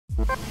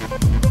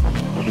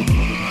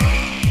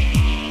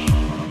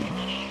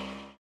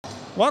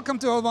Welcome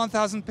to all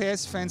 1000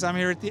 PS fans. I'm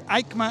here at the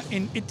EICMA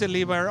in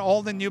Italy, where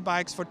all the new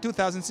bikes for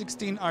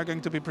 2016 are going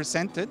to be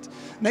presented.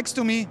 Next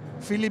to me,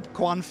 Philipp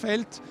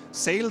Kornfeld,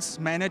 sales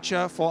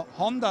manager for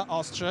Honda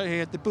Austria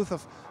here at the booth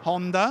of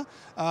Honda.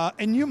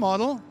 A new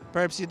model,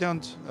 perhaps you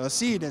don't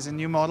see it as a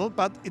new model,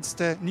 but it's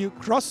the new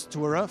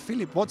Crosstourer.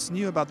 Philipp, what's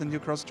new about the new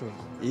Crosstourer?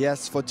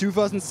 Yes, for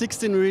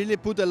 2016 we really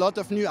put a lot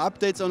of new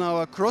updates on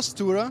our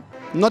Crosstourer.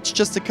 Not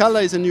just the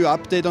color is a new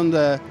update on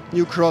the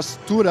new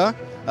Crosstourer,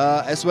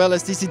 as well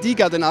as DCD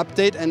got an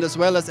update, and as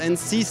well as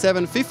NC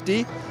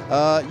 750.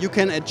 You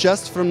can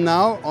adjust from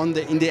now on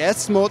in the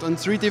S mode on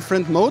 3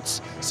 different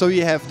modes. So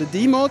you have the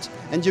D mode,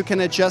 and you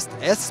can adjust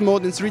S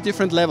mode in 3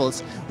 different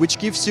levels, which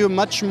gives you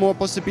much more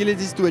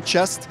possibilities to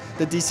adjust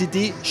the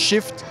DCD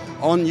shift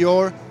on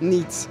your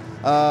needs.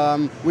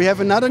 We have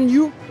another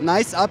new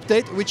nice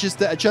update, which is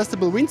the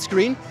adjustable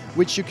windscreen,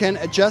 which you can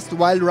adjust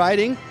while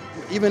riding,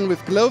 even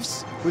with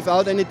gloves,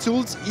 without any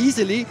tools,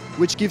 easily,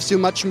 which gives you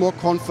much more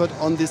comfort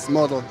on this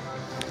model.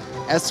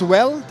 As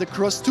well, the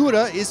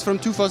Crosstourer is from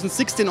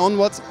 2016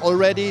 onwards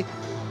already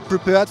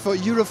prepared for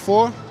Euro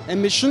 4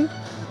 emission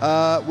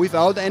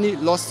without any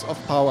loss of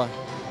power.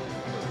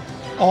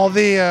 All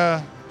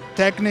the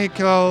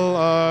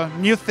technical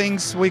new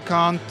things we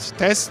can't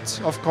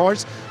test, of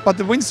course, but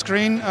the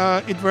windscreen,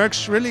 it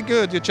works really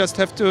good. You just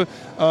have to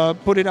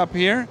put it up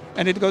here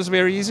and it goes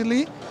very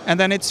easily, and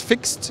then it's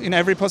fixed in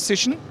every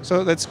position,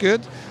 so that's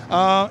good.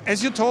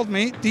 As you told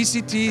me,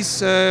 DCT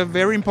is a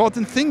very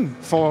important thing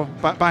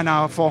by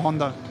now for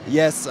Honda.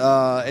 Yes,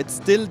 it's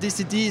still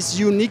DCT is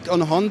unique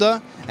on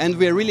Honda, and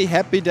we're really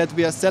happy that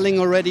we are selling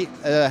already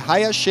a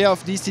higher share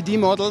of DCT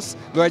models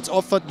where it's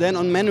offered then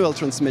on manual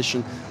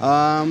transmission.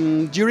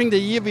 During the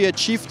year we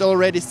achieved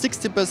already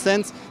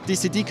 60%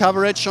 DCT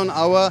coverage on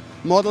our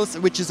models,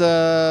 which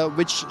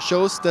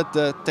shows that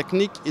the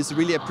technique is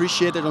really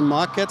appreciated on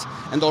market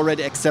and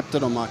already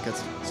accepted on market.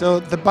 So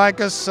the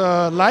bikers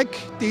like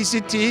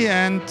DCT,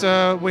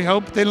 and we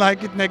hope they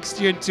like it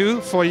next year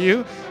too for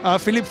you.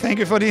 Philipp, thank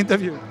you for the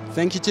interview.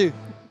 Thank you too.